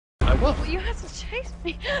Well, you had to chase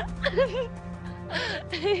me.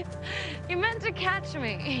 You meant to catch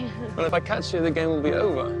me. Well, if I catch you, the game will be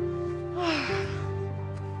over.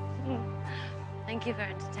 Thank you for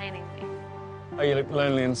entertaining me. Oh, you look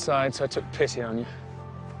lonely inside, so I took pity on you.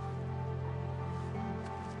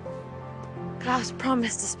 Klaus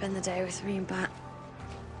promised to spend the day with me, but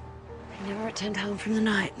he never returned home from the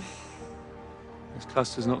night. This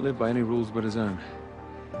Klaus does not live by any rules but his own.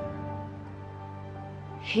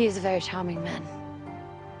 He is a very charming man.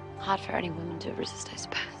 Hard for any woman to resist, I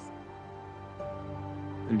suppose.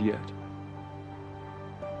 And yet?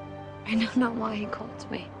 I know not why he called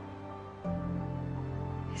me.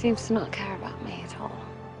 He seems to not care about me at all.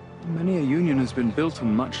 Many a union has been built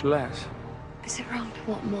on much less. Is it wrong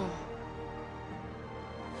to want more?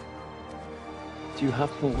 Do you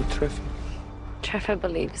have more with Trevor? Trevor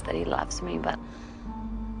believes that he loves me, but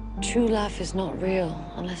true love is not real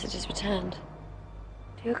unless it is returned.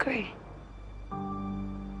 Do you agree? I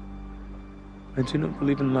do not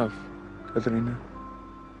believe in love, Katherine.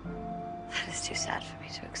 That is too sad for me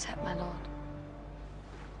to accept, my lord.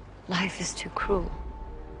 Life is too cruel.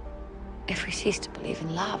 If we cease to believe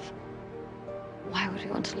in love, why would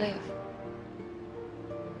we want to live?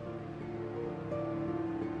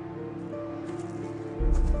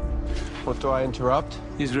 What, do I interrupt?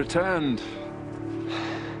 He's returned.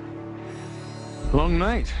 Long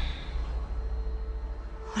night.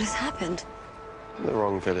 What has happened? The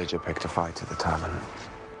wrong villager picked a fight at the tavern.